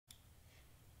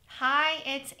Hi,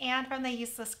 it's Anne from The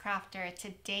Useless Crafter.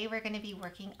 Today we're going to be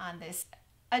working on this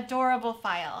adorable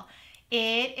file.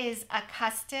 It is a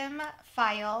custom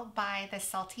file by the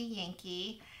Salty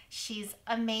Yankee. She's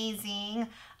amazing.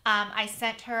 I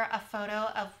sent her a photo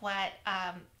of what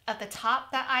of the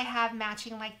top that I have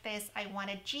matching like this. I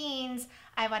wanted jeans.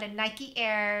 I wanted Nike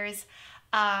Airs.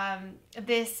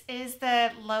 This is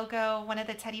the logo, one of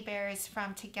the teddy bears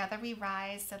from Together We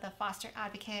Rise, so the foster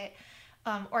advocate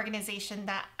organization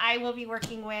that I will be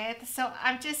working with. So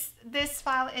this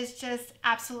file is just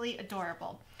absolutely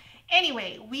adorable.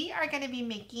 Anyway, we are going to be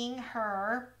making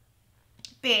her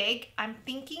big. I'm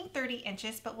thinking 30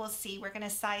 inches, but we'll see. We're going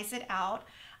to size it out.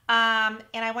 And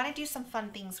I want to do some fun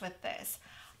things with this.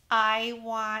 I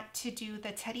want to do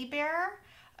the teddy bear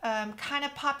kind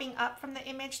of popping up from the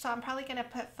image. So I'm probably going to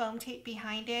put foam tape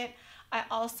behind it. I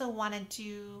also want to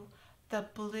do the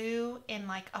blue in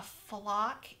like a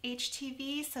flock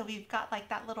HTV. So we've got like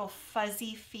that little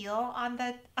fuzzy feel on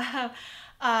the,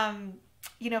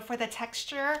 you know, for the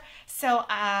texture. So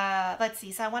let's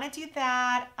see. So I want to do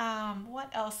that. What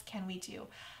else can we do?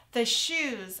 The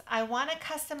shoes. I want to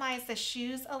customize the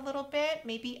shoes a little bit.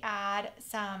 Maybe add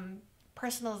some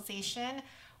personalization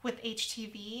with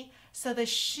HTV. So the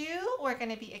shoe, we're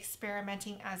going to be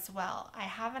experimenting as well. I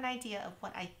have an idea of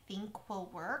what I think will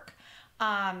work.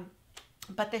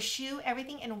 But the shoe,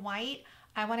 everything in white,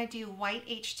 I want to do white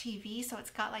HTV, so it's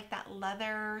got like that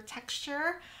leather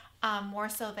texture, more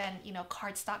so than, you know,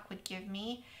 cardstock would give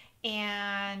me.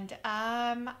 And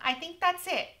I think that's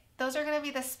it. Those are going to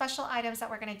be the special items that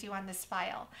we're going to do on this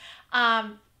file.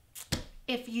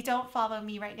 If you don't follow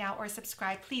me right now or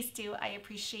subscribe, please do. I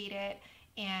appreciate it.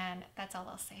 And that's all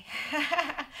I'll say.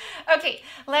 Okay,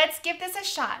 let's give this a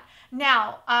shot.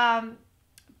 Now,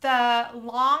 the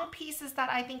long pieces that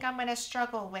I think I'm going to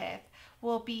struggle with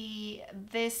will be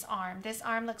this arm. This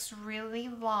arm looks really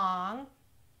long,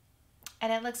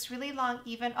 and it looks really long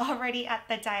even already at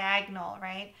the diagonal,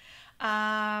 right?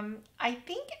 I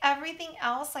think everything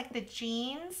else, like the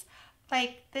jeans,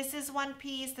 like this is one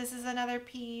piece, this is another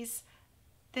piece,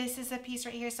 this is a piece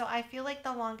right here. So I feel like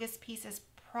the longest piece is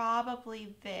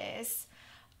probably this.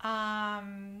 Oh,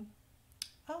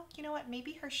 you know what?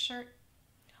 Maybe her shirt.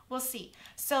 We'll see.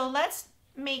 So let's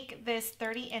make this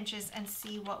 30 inches and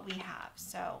see what we have.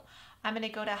 So I'm going to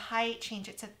go to height, change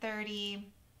it to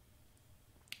 30.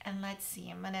 And let's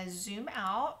see. I'm going to zoom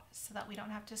out so that we don't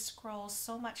have to scroll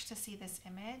so much to see this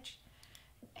image.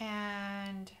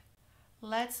 And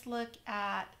let's look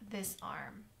at this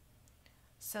arm.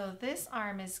 So this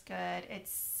arm is good.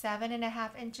 It's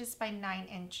 7.5 inches by 9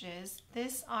 inches.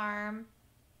 This arm,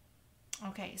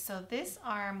 okay, so this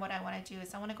arm, what I want to do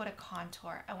is I want to go to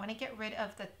contour. I want to get rid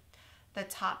of the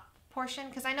top portion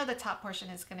because I know the top portion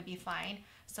is going to be fine.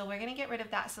 So we're going to get rid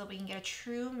of that so that we can get a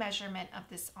true measurement of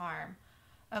this arm.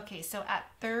 Okay, so at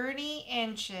 30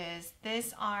 inches,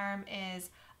 this arm is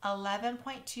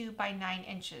 11.2 by 9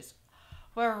 inches.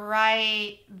 We're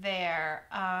right there.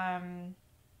 I'm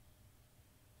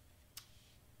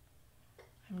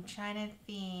trying to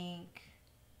think.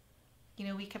 You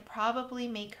know, we could probably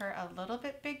make her a little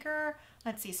bit bigger.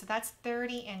 Let's see, so that's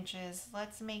 30 inches.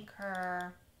 Let's make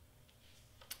her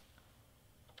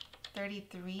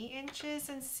 33 inches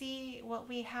and see what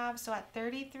we have. So at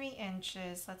 33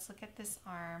 inches, let's look at this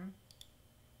arm.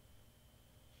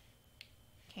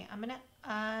 Okay, I'm gonna,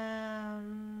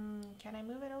 can I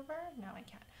move it over? No, I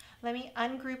can't. Let me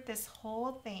ungroup this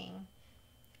whole thing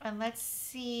and let's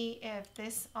see if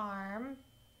this arm,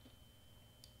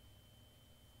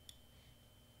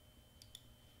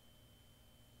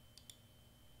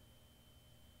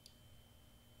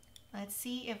 let's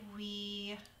see if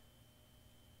we,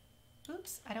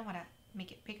 oops, I don't want to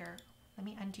make it bigger. Let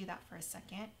me undo that for a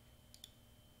second.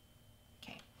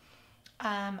 Okay.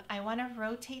 I want to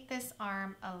rotate this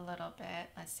arm a little bit.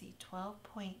 Let's see,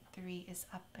 12.3 is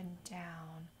up and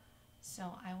down.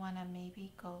 So I want to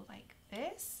maybe go like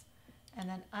this and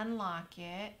then unlock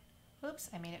it. Oops,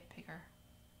 I made it bigger.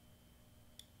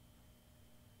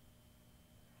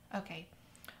 Okay.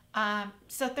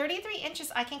 So 33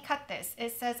 inches, I can cut this.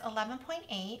 It says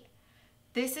 11.8.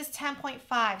 This is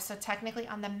 10.5, so technically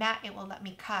on the mat it will let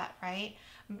me cut, right?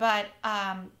 But,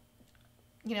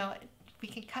 you know, we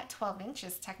can cut 12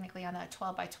 inches technically on a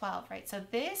 12 by 12, right? So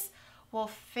this will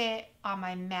fit on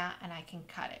my mat and I can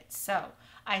cut it. So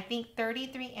I think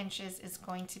 33 inches is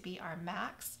going to be our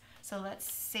max. So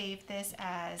let's save this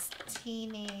as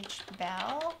Teenage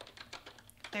Belle,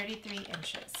 33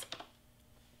 inches.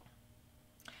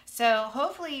 So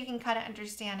hopefully you can kind of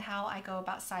understand how I go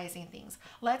about sizing things.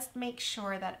 Let's make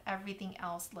sure that everything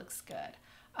else looks good.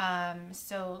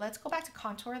 So let's go back to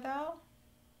contour though.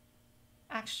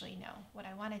 actually, no. What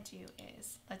I want to do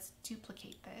is, let's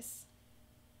duplicate this.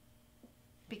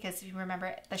 Because you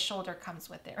remember, the shoulder comes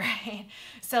with it, right?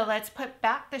 So let's put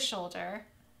back the shoulder.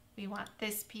 We want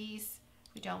this piece.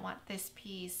 We don't want this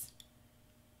piece.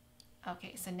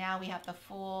 Okay, so now we have the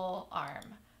full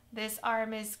arm. This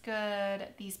arm is good.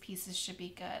 These pieces should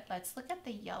be good. Let's look at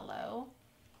the yellow.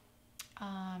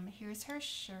 Here's her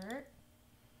shirt.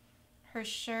 Her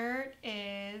shirt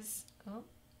is, oh,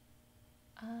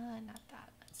 not that.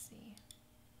 Let's see.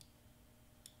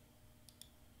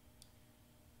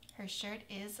 Her shirt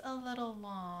is a little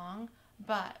long,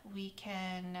 but we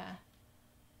can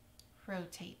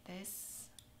rotate this.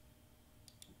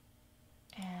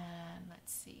 And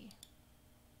let's see.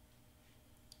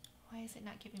 Why is it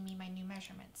not giving me my new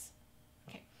measurements?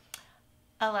 Okay,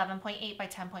 11.8 by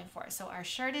 10.4. So our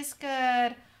shirt is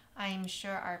good. I'm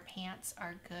sure our pants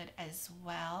are good as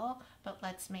well, but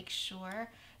let's make sure.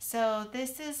 So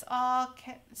this is all,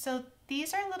 so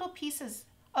these are little pieces.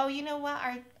 Oh, you know what?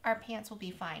 Our pants will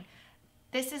be fine.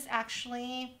 This is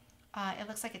actually, it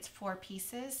looks like it's 4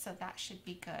 pieces, so that should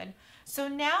be good. So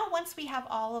now once we have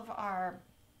all of our,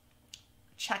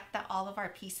 checked that all of our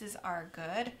pieces are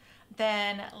good,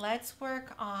 then let's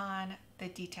work on the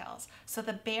details. So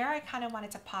the bear, I kind of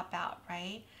wanted to pop out,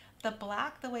 right? The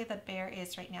black, the way the bear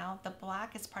is right now, the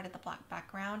black is part of the black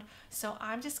background. So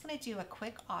I'm just gonna do a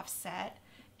quick offset,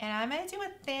 and I'm gonna do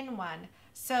a thin one.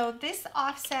 So this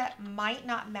offset might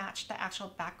not match the actual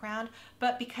background,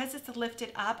 but because it's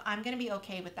lifted up, I'm gonna be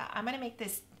okay with that. I'm gonna make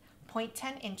this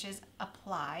 0.10 inches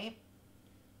apply,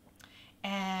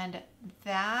 and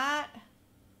that,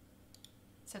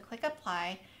 so click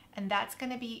apply, and that's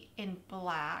gonna be in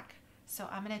black. So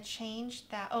I'm gonna change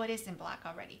that. Oh, it is in black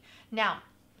already. Now,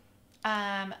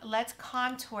 let's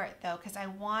contour it though, because I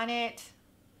want it,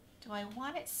 do I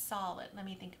want it solid? Let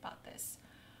me think about this.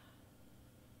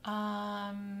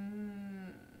 I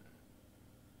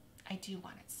do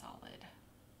want it solid,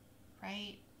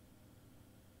 right?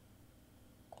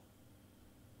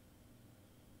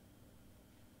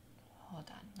 Hold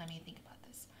on, let me think about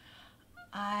this.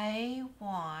 I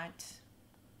want,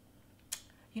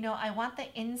 you know, I want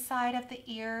the inside of the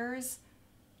ears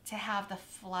to have the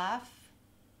fluff.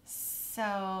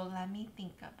 So let me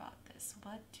think about this.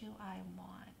 What do I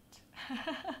want?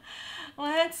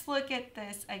 Let's look at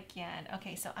this again.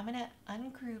 Okay, so I'm gonna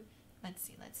ungroup. Let's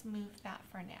see, let's move that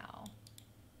for now.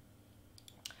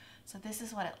 So this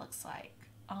is what it looks like.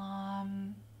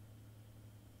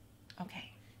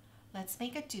 Okay, let's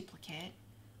make a duplicate,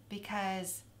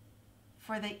 because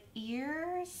for the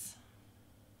ears,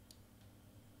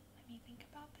 let me think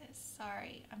about this.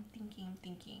 Sorry, I'm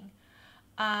thinking.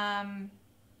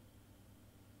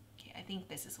 Okay, I think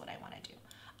this is what I want to do.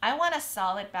 I want a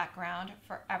solid background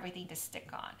for everything to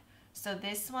stick on. So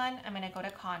this one, I'm going to go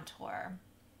to contour,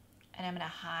 and I'm going to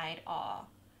hide all.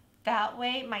 That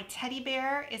way, my teddy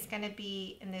bear is going to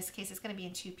be, in this case, it's going to be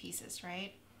in 2 pieces,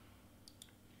 right?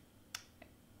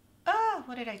 Oh,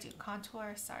 what did I do?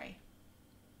 Contour, sorry.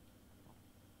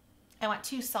 I want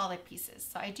 2 solid pieces.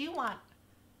 So I did want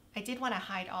to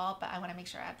hide all, but I want to make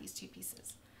sure I have these 2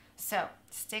 pieces. So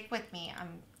stick with me.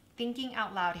 I'm thinking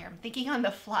out loud here. I'm thinking on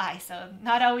the fly, so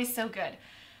not always so good.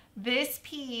 This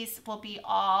piece will be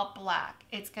all black.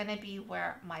 It's going to be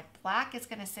where my black is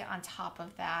going to sit on top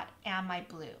of that, and my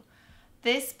blue.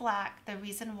 This black, the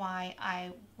reason why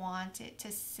I want it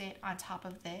to sit on top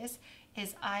of this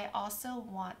is I also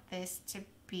want this to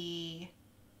be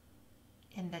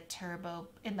in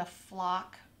the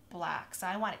flock black. So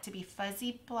I want it to be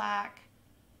fuzzy black,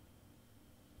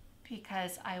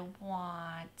 because I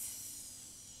want,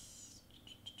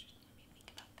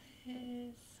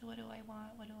 is, what do I want?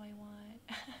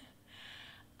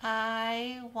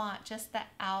 I want just the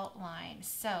outline.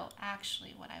 So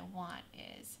actually what I want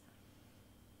is,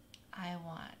 I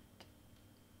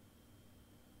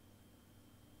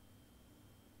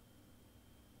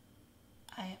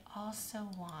also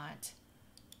want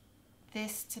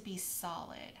this to be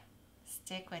solid.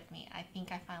 Stick with me. I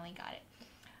think I finally got it.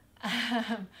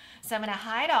 So I'm going to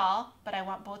hide all, but I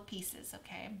want both pieces,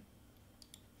 okay?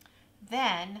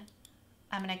 Then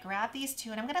I'm going to grab these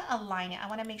 2 and I'm going to align it. I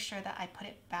want to make sure that I put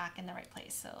it back in the right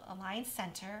place. So align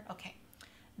center. Okay.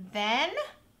 Then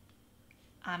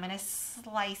I'm going to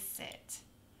slice it,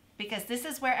 because this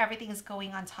is where everything is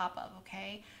going on top of,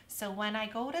 okay? So when I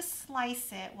go to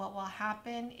slice it, what will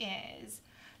happen is,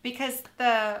 because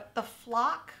the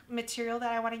flock material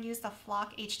that I want to use, the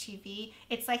flock HTV,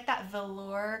 it's like that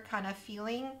velour kind of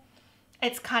feeling.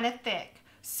 It's kind of thick.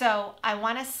 So I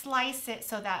want to slice it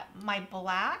so that my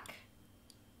black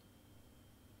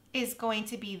is going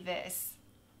to be this.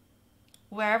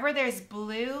 Wherever there's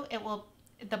blue,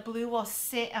 the blue will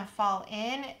sit and fall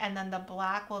in, and then the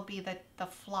black will be the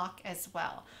flock as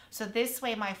well. So this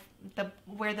way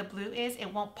where the blue is,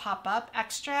 it won't pop up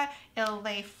extra. It'll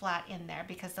lay flat in there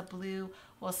because the blue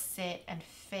will sit and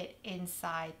fit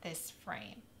inside this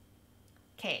frame.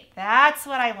 Okay, that's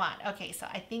what I want. Okay, so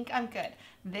I think I'm good.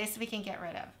 This we can get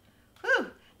rid of. Whew,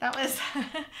 that was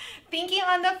thinking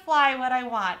on the fly what I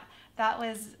want. That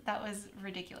was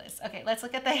ridiculous. Okay, let's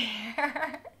look at the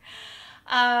hair.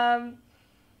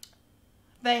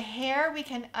 The hair we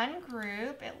can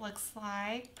ungroup, it looks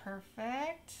like.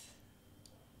 Perfect.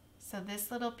 So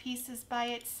this little piece is by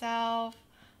itself.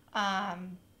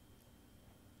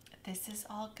 This is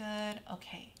all good.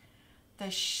 Okay, the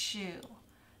shoe.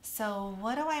 So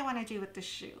what do I want to do with the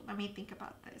shoe? Let me think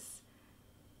about this.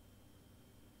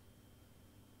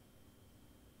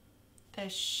 The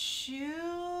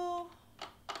shoe,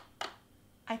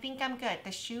 I think I'm good.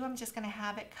 The shoe, I'm just going to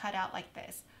have it cut out like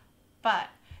this. But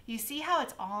you see how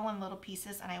it's all in little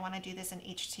pieces, and I want to do this in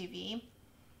HTV?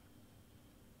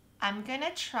 I'm going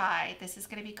to try, this is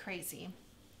going to be crazy.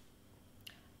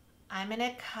 I'm going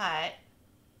to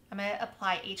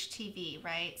apply HTV,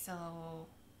 right? So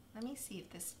let me see if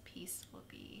this piece will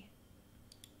be,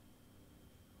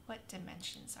 what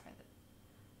dimensions are the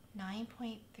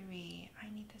 9.3. I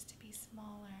need this to be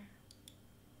smaller.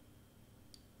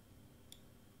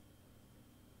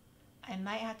 I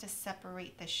might have to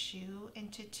separate the shoe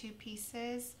into 2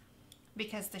 pieces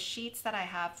because the sheets that I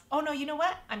have, oh no, you know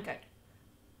what? I'm good.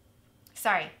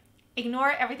 Sorry,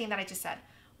 ignore everything that I just said.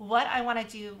 What I want to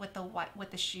do with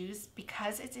the shoes,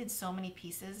 because it's in so many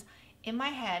pieces, in my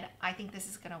head, I think this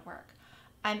is going to work.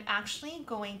 I'm actually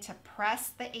going to press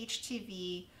the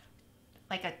HTV,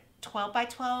 like a 12 by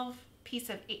 12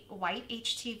 piece of white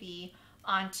HTV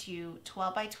onto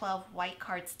 12 by 12 white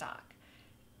cardstock.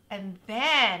 And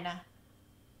then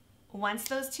once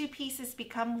those 2 pieces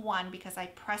become one, because I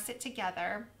press it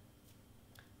together,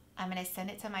 I'm going to send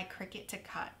it to my Cricut to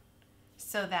cut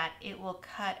so that it will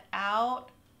cut out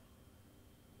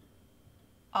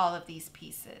all of these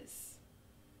pieces.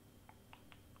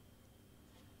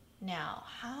 Now,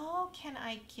 how can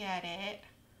I get it?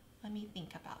 Let me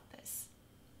think about this.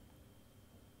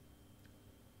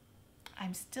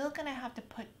 I'm still gonna have to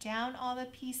put down all the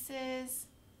pieces.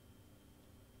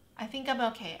 I think I'm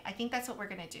okay. I think that's what we're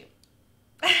gonna do.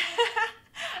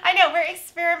 I know, we're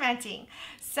experimenting.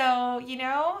 So, you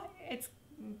know,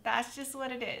 that's just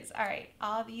what it is. All right,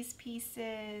 all these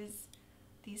pieces,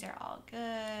 these are all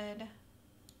good.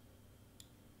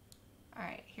 All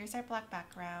right, here's our black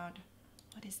background.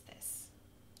 What is this?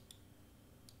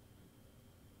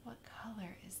 What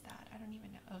color is that? I don't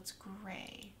even know. Oh, it's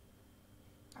gray.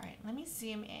 All right, let me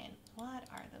zoom in. What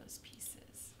are those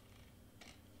pieces?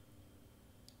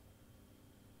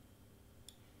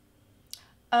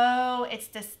 Oh, it's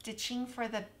the stitching for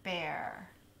the bear.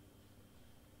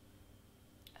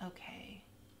 Okay.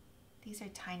 These are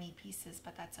tiny pieces,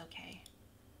 but that's okay.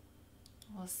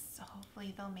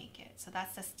 Hopefully they'll make it. So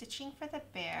that's the stitching for the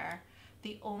bear.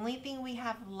 The only thing we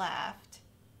have left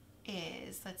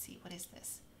is, let's see, what is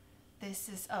this? This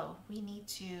is, oh, we need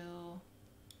to,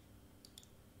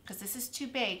 because this is too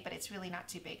big, but it's really not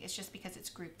too big. It's just because it's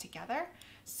grouped together.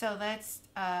 So let's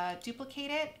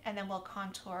duplicate it, and then we'll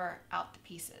contour out the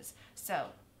pieces. So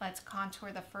let's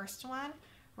contour the first one.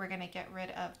 We're gonna get rid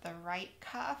of the right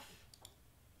cuff.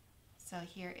 So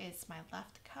here is my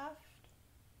left cuff.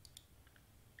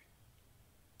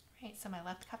 Right, so my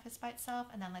left cuff is by itself,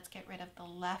 and then let's get rid of the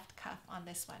left cuff on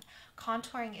this one.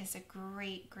 Contouring is a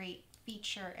great, great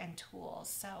feature and tool.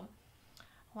 So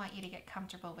I want you to get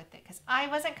comfortable with it, because I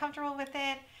wasn't comfortable with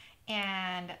it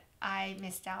and I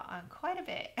missed out on quite a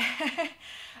bit.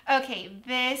 Okay,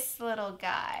 this little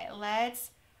guy,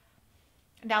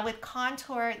 now with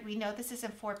contour, we know this is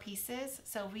in 4 pieces,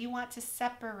 so we want to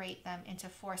separate them into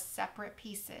 4 separate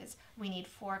pieces. We need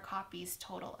 4 copies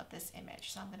total of this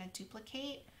image. So I'm going to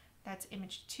duplicate. That's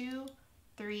image 2,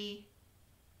 3,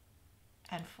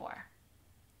 and 4.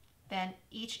 Then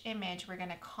each image we're going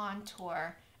to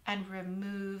contour and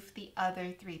remove the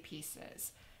other 3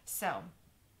 pieces. So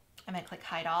I'm going to click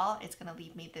hide all. It's going to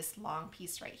leave me this long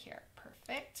piece right here.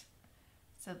 Perfect.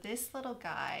 So this little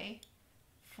guy,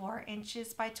 4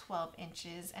 inches by 12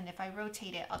 inches, and if I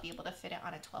rotate it, I'll be able to fit it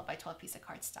on a 12 by 12 piece of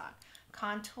cardstock.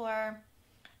 Contour.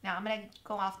 Now I'm going to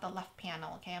go off the left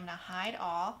panel. Okay, I'm going to hide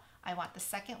all. I want the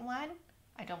second one.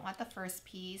 I don't want the first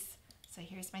piece. So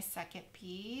here's my second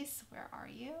piece. Where are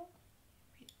you?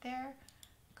 Right there.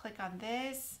 Click on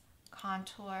this,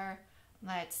 contour.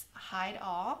 Let's hide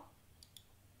all.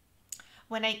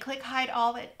 When I click hide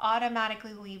all, it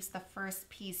automatically leaves the first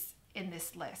piece in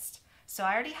this list. So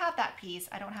I already have that piece.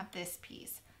 I don't have this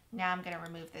piece. Now I'm going to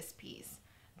remove this piece.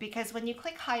 Because when you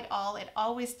click hide all, it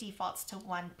always defaults to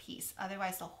one piece.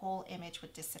 Otherwise, the whole image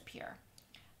would disappear.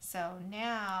 So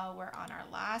now we're on our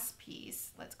last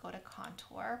piece. Let's go to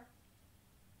contour.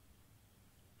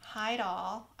 Hide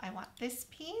all. I want this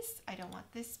piece. I don't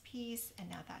want this piece. And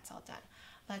now that's all done.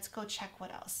 Let's go check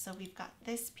what else. So we've got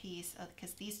this piece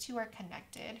because these two are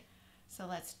connected. So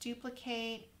let's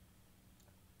duplicate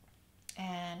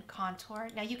and contour.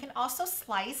 Now you can also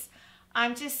slice.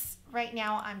 Right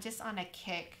now I'm just on a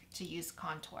kick to use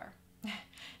contour.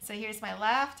 So here's my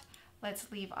left.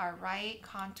 Let's leave our right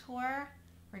contour.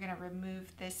 We're going to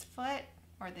remove this foot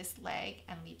or this leg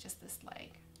and leave just this leg.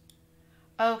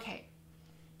 Okay.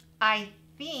 I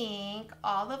think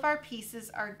all of our pieces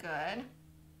are good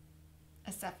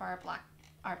except for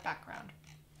our background.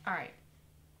 All right.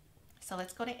 So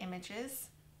let's go to images.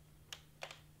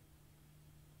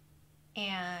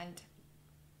 And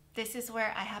this is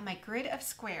where I have my grid of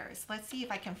squares. Let's see if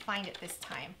I can find it this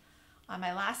time. On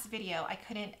my last video, I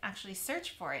couldn't actually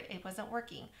search for it. It wasn't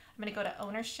working. I'm gonna go to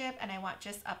ownership and I want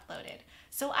just uploaded.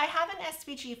 So I have an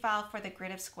SVG file for the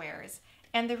grid of squares.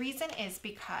 And the reason is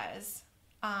because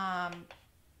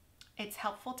it's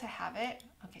helpful to have it.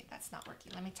 Okay, that's not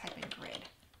working. Let me type in grid.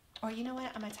 Or you know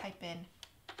what? I'm gonna type in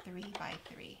 3 by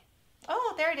 3.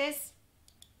 Oh, there it is.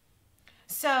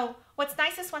 So what's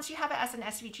nice is once you have it as an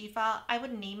SVG file, I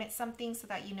would name it something so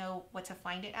that you know what to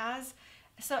find it as.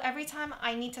 So every time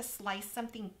I need to slice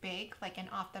something big, like an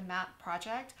off the map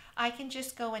project, I can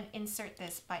just go and insert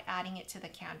this by adding it to the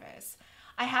canvas.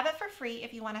 I have it for free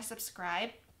if you want to subscribe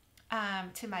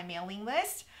to my mailing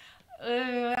list.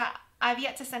 I've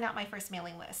yet to send out my first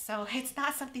mailing list, so it's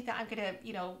not something that I'm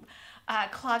gonna,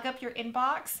 clog up your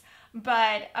inbox.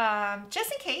 But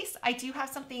just in case I do have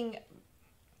something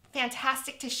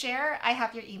fantastic to share, I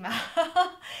have your email.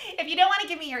 If you don't want to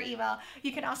give me your email,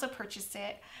 you can also purchase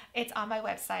it. It's on my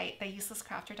website,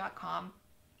 theuselesscrafter.com.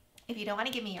 If you don't want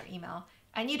to give me your email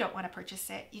and you don't want to purchase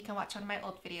it, you can watch one of my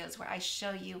old videos where I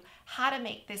show you how to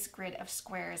make this grid of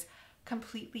squares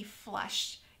completely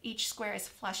flush. Each square is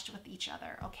flushed with each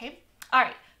other, okay? All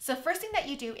right, so first thing that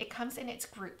you do, it comes in, it's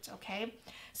grouped, okay?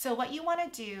 So what you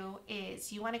want to do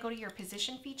is you want to go to your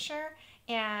position feature,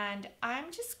 and I'm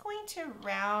just going to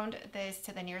round this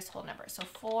to the nearest whole number. So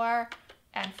 4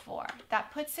 and 4.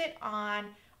 That puts it on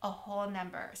a whole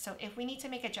number. So if we need to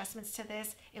make adjustments to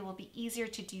this, it will be easier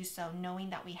to do so knowing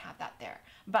that we have that there.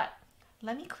 But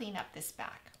let me clean up this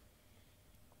back.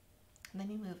 Let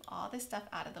me move all this stuff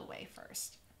out of the way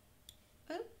first.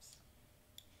 Oops.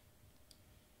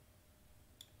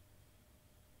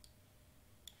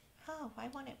 Oh, why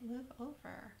won't it move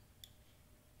over?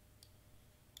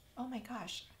 Oh my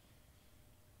gosh.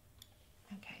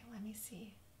 Okay, let me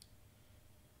see.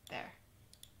 There.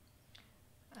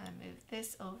 I move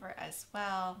this over as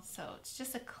well. So it's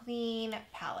just a clean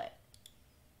palette.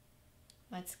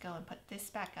 Let's go and put this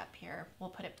back up here. We'll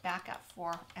put it back at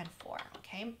 4 and 4,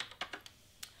 okay?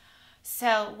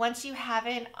 So once you have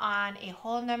it on a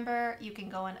whole number, you can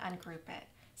go and ungroup it.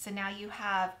 So now you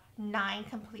have 9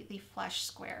 completely flush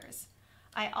squares.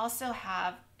 I also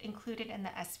have included in the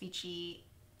SVG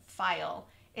file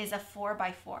is a 4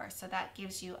 by 4. So that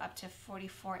gives you up to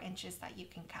 44 inches that you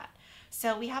can cut.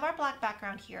 So we have our black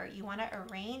background here. You want to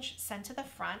arrange, send to the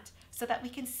front so that we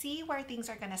can see where things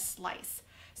are going to slice.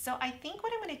 So I think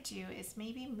what I'm going to do is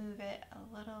maybe move it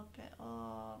a little bit.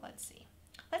 Oh, let's see.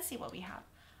 Let's see what we have.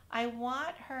 I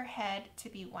want her head to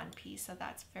be one piece, so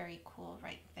that's very cool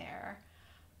right there.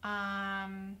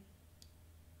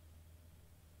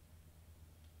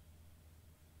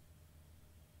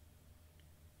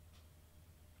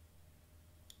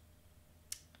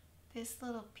 This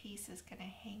little piece is going to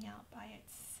hang out by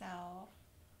itself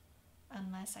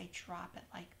unless I drop it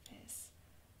like this.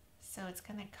 So it's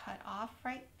going to cut off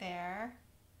right there,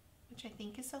 which I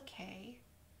think is okay.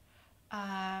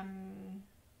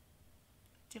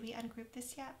 Did we ungroup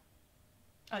this yet?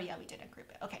 Oh yeah, we did ungroup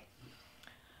it. Okay.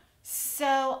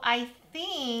 So I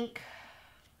think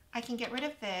I can get rid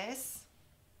of this.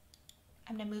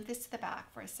 I'm going to move this to the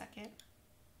back for a second.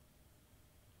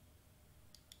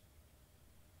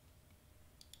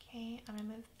 Okay, I'm going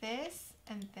to move this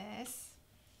and this.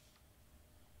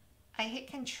 I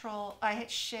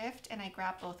hit shift and I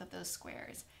grab both of those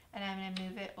squares and I'm going to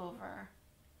move it over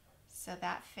so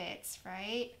that fits,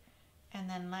 right? And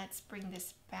then let's bring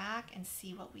this back and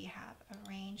see what we have.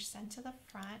 Arrange, send to the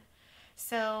front.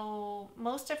 So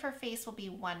most of her face will be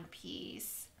one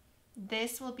piece.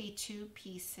 This will be 2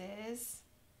 pieces.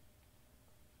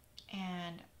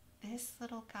 And this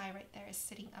little guy right there is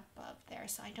sitting above there.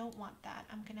 So I don't want that.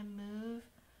 I'm gonna move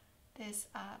this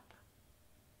up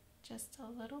just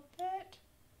a little bit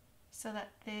so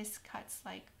that this cuts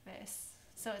like this.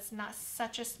 So it's not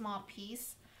such a small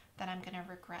piece that I'm gonna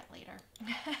regret later.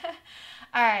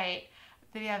 All right,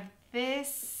 we have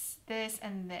this, this,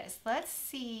 and this. Let's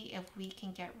see if we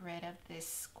can get rid of this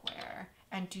square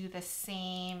and do the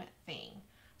same thing.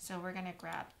 So we're gonna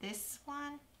grab this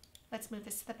one. Let's move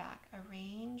this to the back.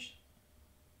 Arrange,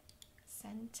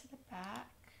 send to the back.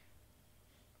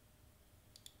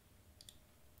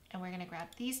 And we're gonna grab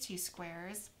these two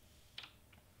squares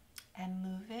and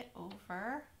move it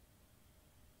over.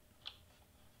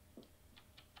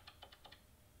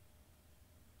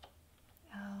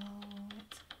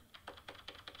 Out.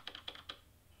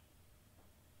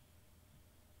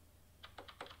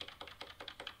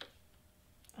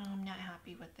 Oh, I'm not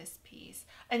happy with this piece.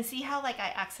 And see how like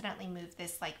I accidentally moved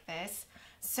this like this?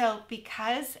 So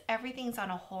because everything's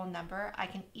on a whole number, I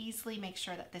can easily make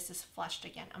sure that this is flushed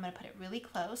again. I'm gonna put it really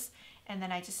close, and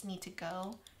then I just need to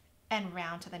go and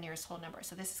round to the nearest whole number.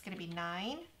 So this is gonna be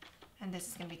 9, and this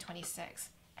is gonna be 26.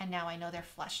 And now I know they're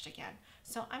flushed again.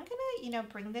 So I'm gonna,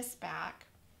 bring this back,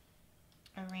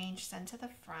 arrange, send to the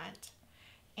front,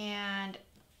 and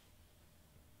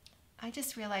I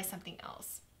just realized something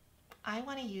else. I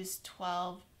wanna use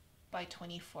 12 by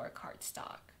 24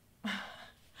 cardstock.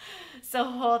 So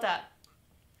hold up.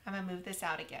 I'm gonna move this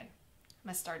out again. I'm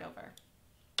gonna start over.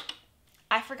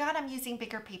 I forgot I'm using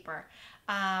bigger paper.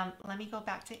 Let me go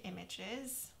back to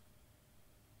images,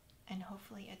 and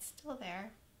hopefully it's still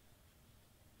there.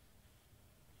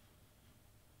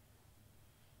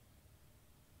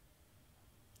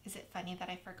 Is it funny that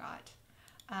I forgot?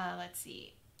 Let's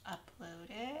see,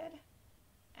 uploaded,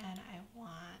 and I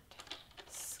want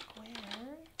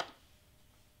square.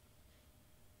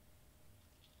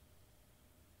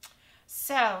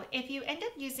 So if you end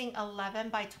up using 11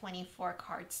 by 24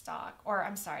 cardstock, or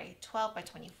I'm sorry, 12 by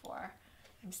 24,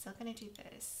 I'm still gonna do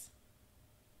this.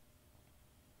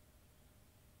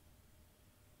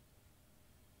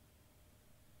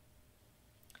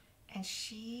 And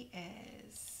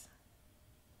she's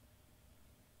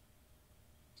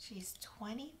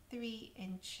 23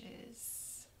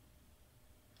 inches.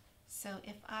 So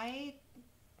if I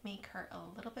make her a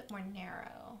little bit more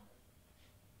narrow,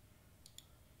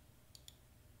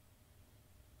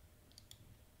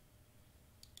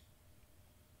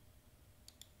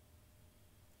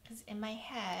 because in my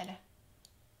head,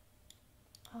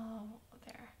 oh,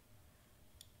 there,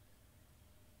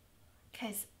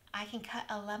 because I can cut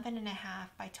 11.5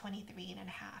 by 23.5,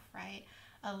 right?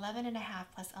 11.5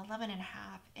 plus 11.5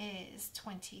 is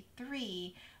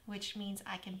 23, which means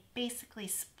I can basically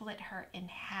split her in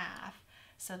half.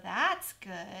 So that's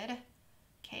good.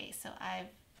 Okay, so a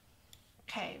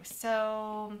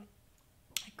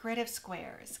grid of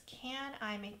squares. Can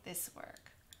I make this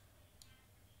work?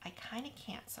 I kind of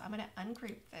can't, so I'm gonna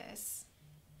ungroup this.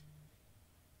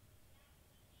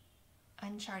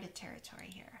 Uncharted territory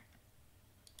here.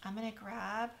 I'm gonna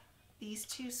grab these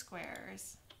two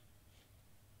squares.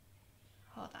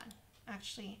 Hold on.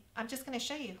 Actually, I'm just going to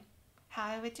show you how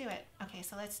I would do it. Okay,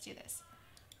 so let's do this.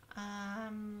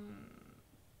 I'm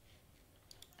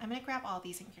going to grab all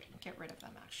these and get rid of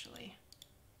them, actually.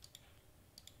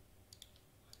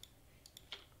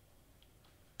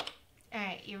 All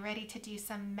right, you ready to do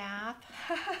some math?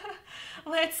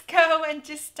 Let's go and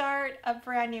just start a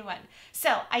brand new one.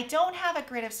 So I don't have a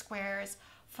grid of squares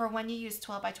for when you use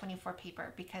 12 by 24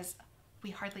 paper because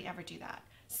we hardly ever do that.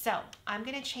 So I'm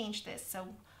going to change this. So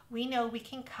we know we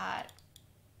can cut.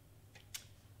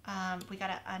 We got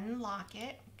to unlock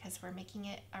it because we're making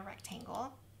it a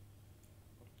rectangle.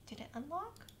 Did it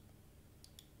unlock?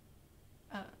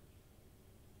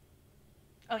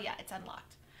 Oh yeah, it's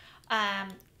unlocked.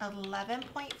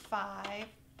 11.5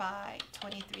 by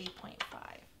 23.5.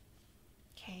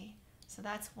 Okay, so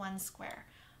that's one square.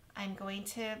 I'm going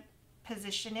to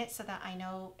position it so that I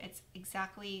know it's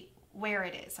exactly where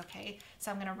it is, okay?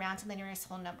 So I'm gonna round to the nearest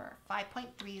whole number.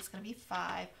 5.3 is gonna be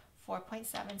 5,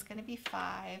 4.7 is gonna be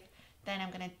 5, then I'm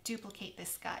gonna duplicate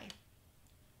this guy.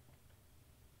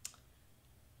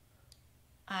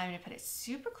 I'm gonna put it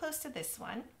super close to this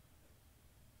one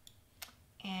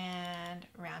and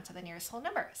round to the nearest whole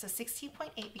number. So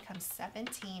 16.8 becomes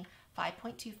 17,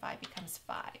 5.25 becomes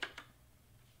 5.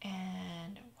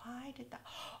 And why did that?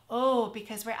 Oh,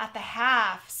 because we're at the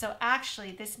half. So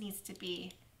actually this needs to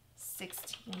be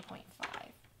 16.5.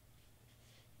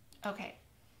 Okay,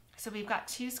 so we've got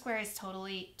two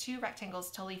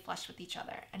rectangles totally flush with each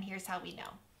other. And here's how we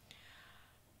know.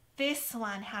 This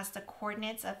one has the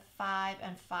coordinates of 5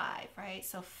 and 5, right?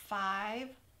 So 5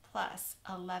 plus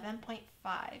 11.5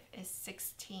 is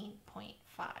 16.5.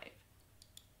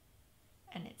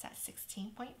 and it's at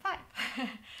 16.5.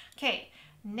 Okay,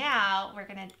 now we're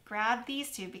gonna grab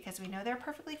these two because we know they're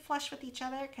perfectly flush with each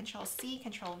other. Control C,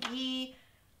 Control V.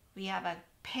 We have a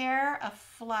pair of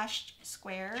flushed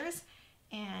squares,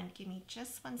 and give me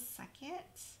just 1 second.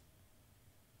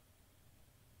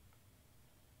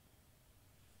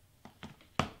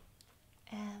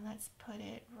 And let's put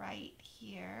it right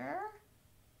here.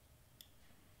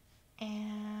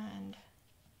 And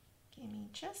give me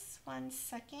just 1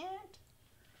 second.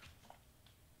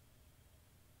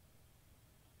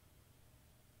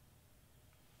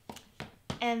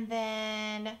 And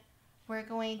then we're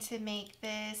going to make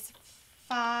this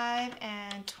 5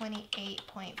 and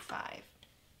 28.5.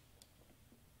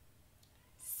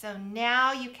 So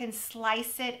now you can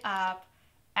slice it up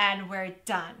and we're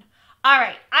done. All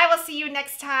right, I will see you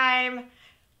next time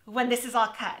when this is all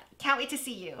cut. Can't wait to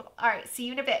see you. All right, see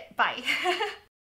you in a bit. Bye.